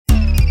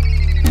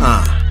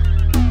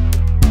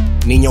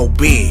NINO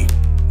big.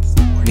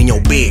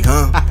 NINO big,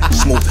 huh?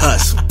 Smooth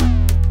hustle.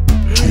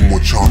 Too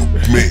much on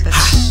the mix.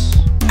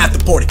 After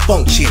party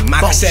function,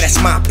 Mike said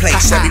that's my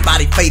place.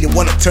 Everybody faded,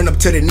 wanna turn up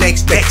to the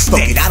next day.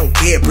 Fuck it, I don't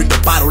care, bring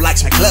the bottle like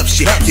some club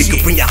shit. You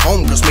can bring your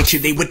homegirls, make sure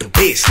they with the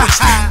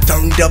business.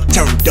 Turned up,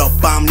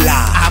 I'm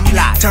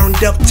live. Turned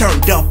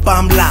up,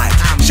 I'm live.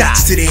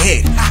 Shots to the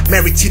head,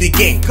 married to the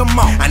game. Come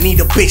on, I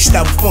need a bitch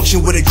that will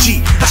function with a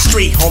G. A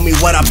straight homie,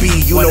 what I be,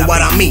 you know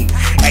what I mean.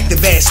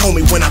 Active ass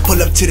homie when I pull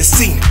up to the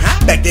scene.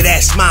 Back that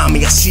ass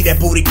mommy, I see that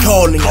booty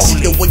calling. I see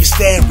the way you're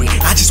staring,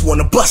 I just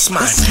wanna bust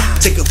mine.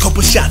 Take a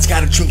couple shots,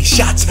 gotta drink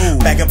shots.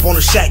 Back up on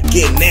the shot,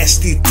 get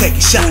nasty,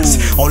 taking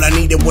shots. All I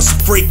needed was a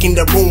freak in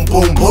the room,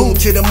 boom, boom.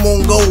 Till the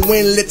moon go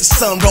in, let the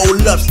sun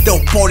roll up. Still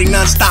party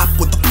non-stop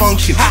with the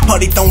function.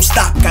 Party don't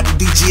stop, got the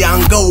DJ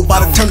on go.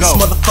 About to turn this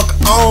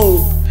motherfucker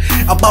on.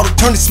 About to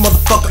turn this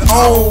motherfucker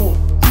on.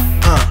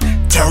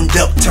 Turned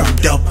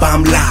up,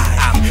 I'm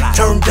live.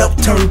 Turned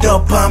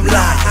up, I'm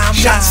live.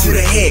 Shots to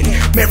the head,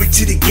 married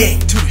to the game.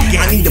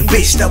 I need a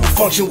bitch that will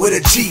function with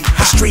a G.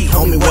 A street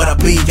homie, what I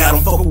be, I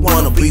don't fuck with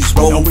wannabes.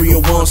 Roll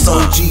real ones,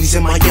 OGs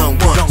and my young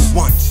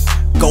ones.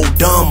 Go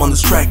dumb on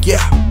this track, yeah.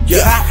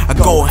 I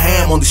go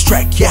ham on this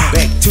track, yeah.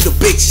 Back to the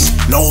bitches,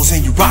 lows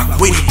and you rock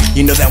with it.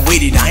 You know that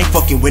with it, I ain't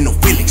fucking with no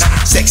feelings.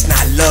 Sex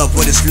not love,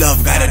 what is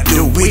love gotta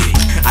do with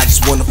it? I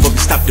just wanna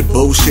fucking stop the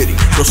bullshitting.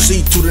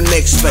 Proceed to the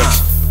next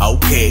phase.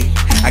 Okay,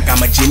 I got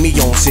my Jimmy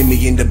on, see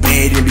me in the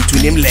bed, in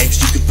between them legs,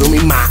 you can feel me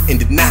in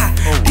the night.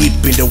 Deep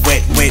in the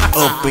wet,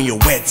 up in your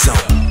wet zone.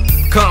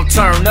 Come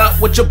turn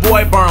up with your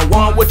boy, burn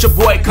one with your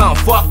boy, come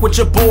fuck with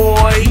your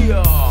boy.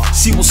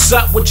 See what's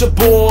up with your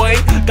boy.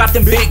 Got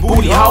them big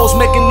booty hoes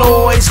making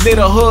noise. Live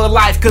a hood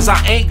life cause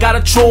I ain't got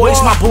a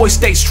choice. My boy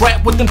stay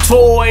strapped with them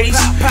toys.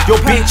 Yo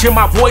bitch hear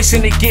my voice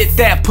and it get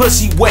that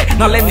pussy wet.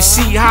 Now let me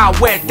see how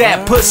wet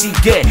that pussy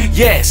get.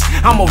 Yes,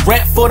 I'm a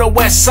rep for the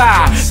west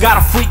side. Got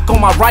a freak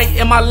on my right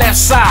and my left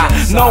side.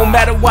 No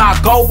matter where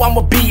I go,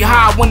 I'ma be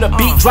high. When the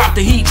beat drop,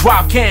 the heat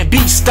drop, can't be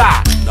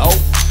stopped. Nope.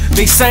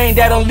 They saying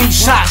that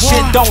unleash hot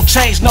shit don't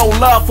change, no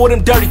love for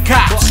them dirty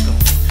cops.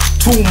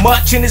 Too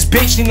much in this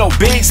bitch, you know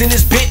BIGGZ in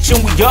this bitch,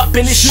 and we up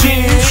in this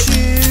shit.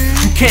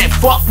 You can't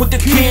fuck with the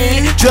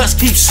kid, just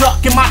keep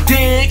sucking my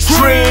dick.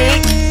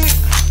 Trick.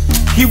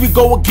 Here we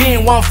go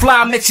again, one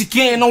fly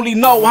Mexican, only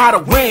know how to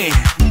win.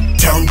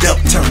 Turned up,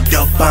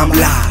 I'm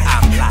live.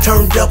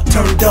 Turned up,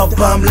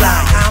 I'm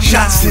live.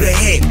 Shots to the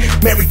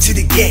head, married to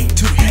the game.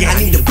 I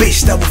need a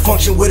bitch that will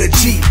function with a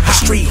G. A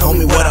street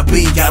homie, what I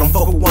be, I don't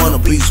fuck with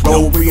wannabes.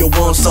 Roll real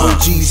ones,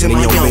 OGs and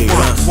my young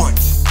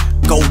ones.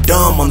 Go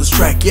dumb on this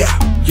track, yeah.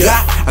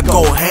 I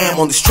go ham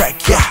on this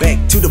track, yeah.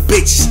 Back to the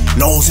bitches,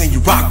 lows and you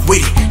rock with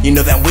it. You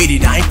know that with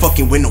it, I ain't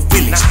fucking with no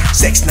feelings.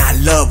 Sex not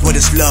love, what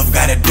is love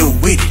gotta do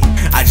with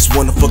it? I just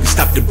wanna fucking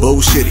stop the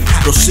bullshitting.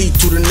 Proceed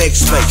to the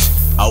next phase.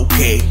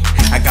 Okay,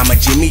 I got my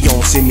Jimmy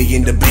on, see me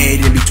in the bed,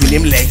 in between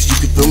them legs, you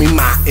can feel me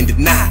in the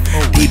night.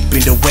 Deep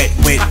in the wet,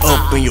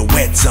 up in your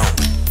wet zone.